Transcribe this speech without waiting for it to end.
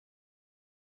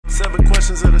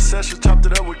sessions of the sessions, chopped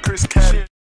it up with Chris Caddy.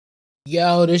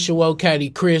 Yo, this your old caddy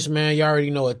Chris, man. Y'all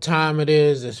already know what time it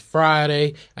is. It's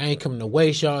Friday. I ain't coming to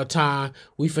waste y'all time.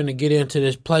 We finna get into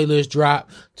this playlist drop.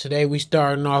 Today we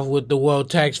starting off with the world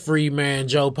TaxFree, man.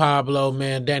 Joe Pablo,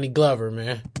 man. Danny Glover,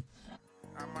 man.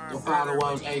 Go follow the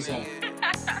world's ASAP.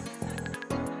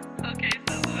 Okay,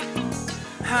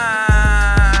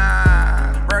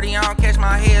 Brody, I don't catch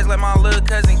my heads, let my little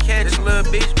cousin catch. This little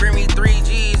bitch bring me 3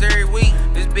 G's every week.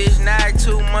 This bitch nag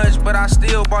too much, but I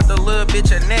still bought the little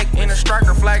bitch a neck. In a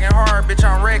striker flagging hard, bitch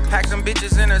I'm wrecked. Pack some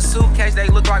bitches in a suitcase, they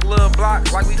look like little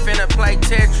blocks. Like we finna play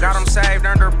Tetris. Got them saved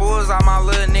under bullseye, my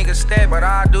little nigga step. But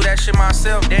I do that shit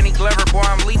myself. Danny Glover, boy,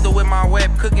 I'm lethal with my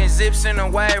web. Cooking zips in the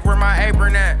wave, where my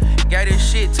apron at? Gave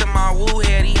this shit to my woo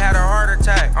head, he had a heart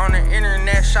attack. On the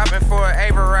internet, shopping for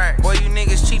an Averack. Boy, you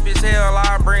niggas cheap as hell,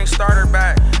 I'll bring starter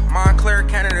back. Montclair,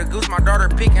 Canada Goose, my daughter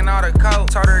picking all the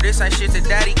coat. Told her this ain't shit to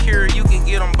daddy cure, you can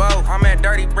get them both. I'm at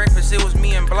Dirty Breakfast, it was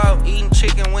me and Blow. Eating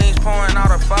chicken wings, pouring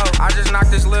out a foe. I just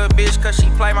knocked this little bitch cause she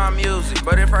play my music.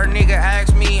 But if her nigga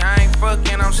asks me, I ain't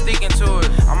fucking, I'm sticking to it.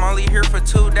 I'm only here for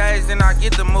 2 days, then I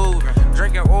get to moving.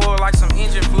 Drinking oil like some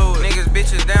engine fluid. Niggas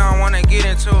bitches, they don't wanna get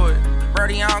into it.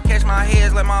 Brody, I don't catch my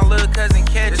heads, let my little cousin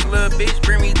catch. This little bitch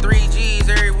bring me 3 G's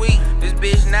every week. This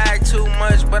bitch nag too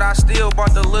much, but I still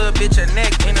bought the little bitch a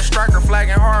neck. In a striker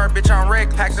flagging hard, bitch I'm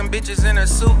wrecked. Pack some bitches in a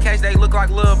suitcase, they look like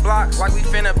little blocks. Like we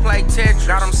finna play Tetris.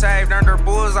 Got them saved under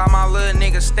bullseye, my little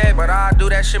nigga step. But I do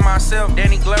that shit myself.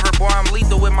 Danny Glover, boy, I'm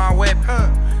lethal with my whip.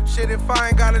 Shit, if I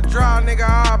ain't got a draw, nigga,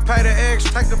 I'll pay the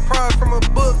extra. Take the prize from a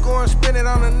book, go and spin it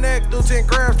on the neck. Do 10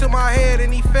 grams to my head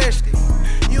and he fetched it.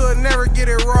 You'll never get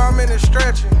it raw, I'm in the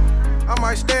stretching. I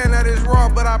might stand at his raw,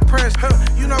 but I press.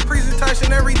 You know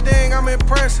presentation, everything, I'm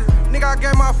impressive. Nigga, I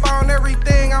gave my phone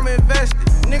everything, I'm invested.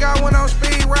 Nigga, I went on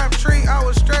speed, rap treat, I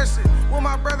was stressing. Will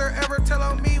my brother ever tell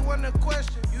on me, wasn't a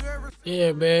question. You ever?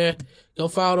 Yeah, man. Go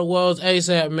follow the world's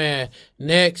ASAP, man.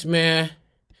 Next, man,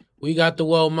 we got the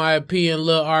world MyaaP and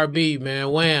Lilrb, man.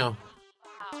 Wham.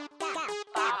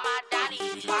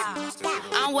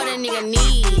 I'm what a nigga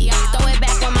need. Throw it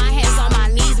back with my hands on my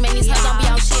knees. Man, these hoes don't be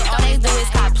on shit. All they do is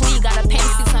cop plea. Got a pen,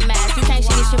 see some ass. You can't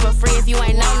shit this shit for free. If you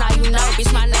ain't know, now you know.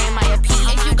 Bitch, my name MyaaP.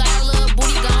 If you got a little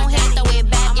booty, go ahead, throw it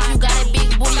back. If you got a big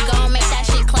booty, go make that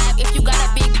shit clap. If you got a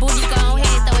big booty, go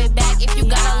ahead, throw it back. If you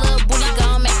got a little booty,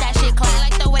 go make that shit clap.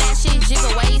 Like the way that shit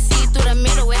jiggle, way you see through the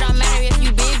middle. It don't matter if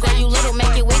you big or you little,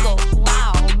 make it wiggle.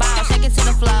 Bow, bow, shake it to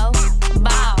the flow.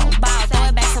 Bow, bow, throw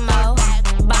it back some more.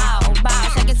 Bow, bow,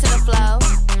 shake it to the flow.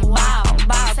 Bow,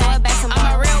 bow, throw it back some more.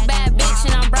 I'm a real bad bitch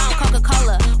and I'm brown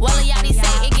Coca-Cola. Yachty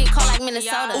say it get cold like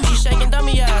Minnesota. Ooh, she shaking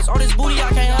dummy ass. All this booty I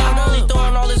can't hold. I'm only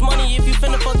throwing all this money if you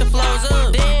finna fuck the flows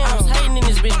up. Damn, I was hating in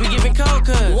this bitch, we giving cold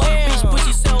cuts. Bitch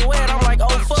pussy so wet, I'm like, oh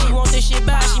fuck. She want this shit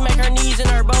bad, she make her knees and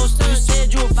her bows touch. You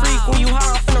said you a freak when you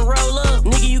high, I'm finna roll up.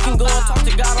 Nigga, you can go and talk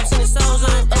to God, I'm sending souls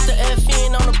up. Up the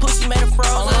FN on the pussy, made it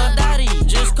froze up. Daddy,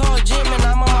 just call Jim and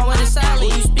I'm on my way to Sally.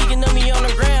 When you speaking to me on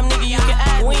the gram, nigga, you can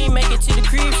act. We ain't make it to the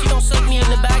crib, she gon' suck me in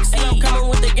the backseat. I'm coming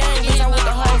with the gang, bitch, I'm with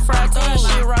the whole frat team.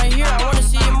 Shit right here, I wanna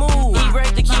see it move. He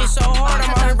break the kid so hard, I'm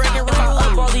out here breaking rules.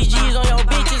 Up all these G's on your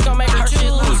bitches, gon' make her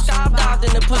choose. Stop out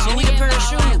in the pussy, need a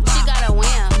parachute. She got a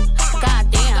wham,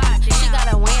 goddamn. She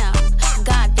got a wham,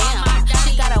 goddamn.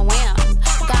 She got a wham,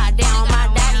 goddamn. On my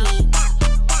daddy,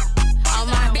 on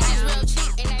my bitches real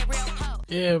cheap and they real po.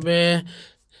 Yeah, man.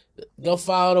 Go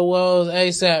follow the world's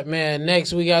ASAP, man.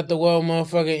 Next, we got the world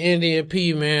motherfucking Indian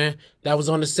P, man. That was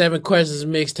on the 7 Questions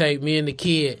mixtape,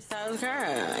 Me&DaKid. House girl,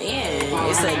 yeah.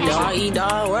 It's a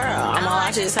dog-eat-dog world. I'ma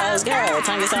watch this house girl.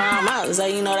 Tongue is on my mouth, so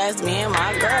you know that's me and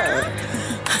my girl.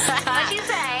 What you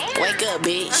say? Wake up,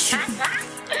 bitch.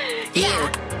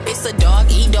 Yeah. It's a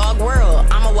dog-eat-dog world.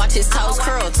 I'ma watch his toes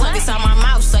curl. Tongue is on my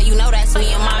mouth, so you know that's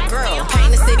me and my girl.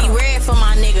 Paint the city red for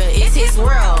my nigga, it's his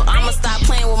world. I'ma stop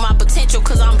playing with my potential,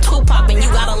 cause I'm too poppin'. You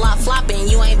got a lot flopping.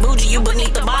 You ain't bougie, you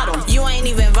beneath the bottom. You ain't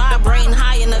even vibrating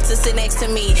high enough to sit next to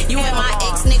me. You and my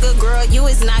ex-nigga, girl, you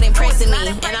is not impressing me.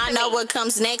 And I know what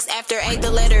comes next after A,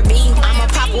 the letter B. I'ma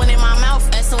pop one in my mouth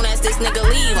as soon as this nigga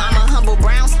leave. I'm a humble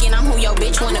brown skin, I'm who your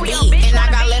bitch wanna be. And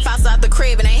I got left outside the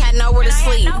crib and ain't had nowhere to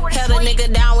sleep. Held a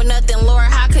nigga down with nothing, Lord,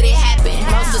 how could it happen?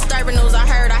 Most disturbing news I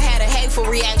heard, I had a hateful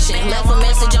reaction. Left a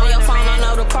message on your phone, I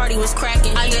know the party was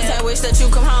cracking. I just had wish that you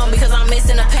come home because I'm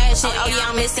missing the passion. Oh yeah,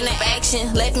 I'm missing the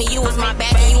action. Left me, you was my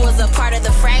back and you was a part of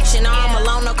the fraction. Now I'm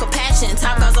alone, no compassion.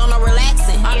 Top goes on, no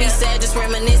relaxing. I be sad, just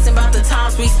reminiscing about the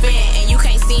times we spent. And you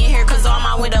can't see in here cause all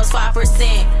my windows 5%.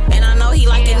 And I know he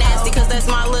like it nasty cause that's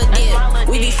my little dip.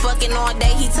 We be fucking all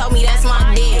day, he told me that's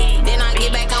my dick. Then I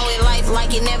get back on with life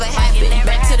like it never happened.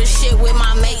 Back to the shit with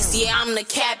my mates, yeah, I'm the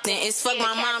captain. It's fuck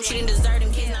my mom, she didn't deserve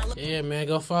them kids. Yeah, man,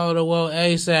 go follow the Whoa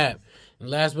ASAP. And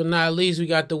last but not least, we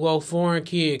got the Whoa foreign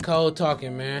kid, Cole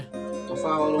talking, man. Go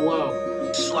follow the Whoa.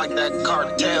 It's like that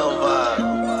cartel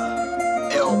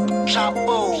vibe. El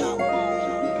Chapo.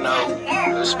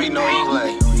 No, speak no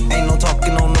English. Ain't no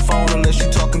talking on the phone unless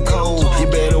you talking cold. You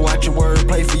better watch your word,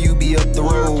 play for you be up the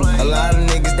road. A lot of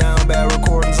niggas down bad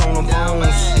recordings on them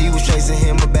phones. He was chasing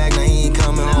him a bag, now he ain't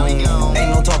coming home.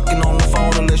 Ain't no talking on the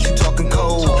phone unless you talking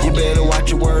cold. You better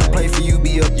watch your word, play for you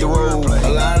be up the road. A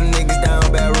lot of niggas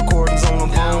down bad recordings on them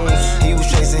phones. He was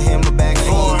chasing him a bag, now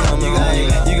he ain't coming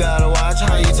home. You gotta watch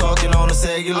how you talking on the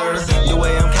cellular. The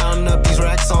way I'm counting up these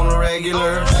racks on the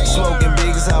regular. Smoking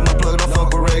big as how my plug don't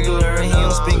fuck with regular. He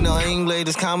don't speak no English,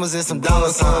 there's commas and some dollar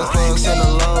signs. Plugs in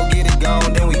the low, get it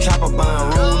gone, then we chop a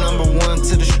bond. Rule number 1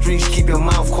 to the streets, keep your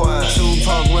mouth quiet. 2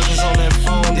 talk records on that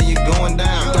phone, then you going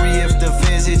down. 3 if the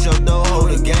feds hit your door, hold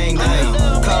the gang down.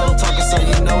 Cole talking so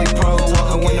you know he pro.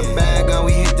 And when the bag on,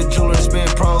 we hit the jeweler and spin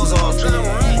pros off there.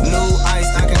 New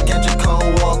ice, I can catch a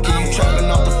cold walking. You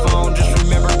trapping off the phone, just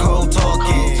remember cold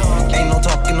talking. Ain't no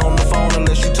talking on the phone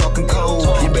unless you talking cold.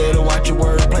 You better watch your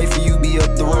word, play for you be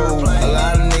up the road. A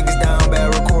lot of niggas down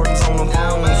bad recordings on them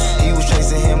phones. He was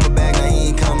chasing him a bag, now he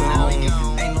ain't coming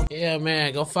home. Yeah,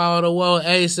 man, go follow the Whoa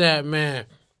ASAP, man.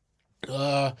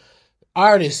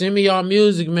 Artists, send me y'all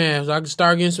music, man, so I can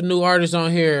start getting some new artists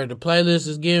on here. The playlist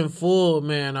is getting full,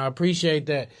 man. I appreciate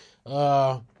that.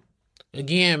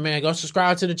 Again, man, go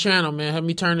subscribe to the channel, man. Help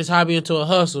me turn this hobby into a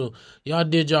hustle. Y'all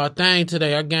did y'all thing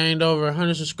today. I gained over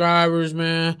 100 subscribers,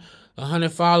 man. 100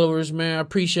 followers, man. I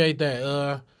appreciate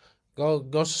that. Go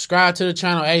subscribe to the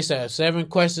channel ASAP. 7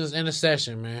 questions in a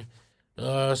session,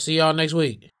 man. See y'all next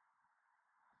week.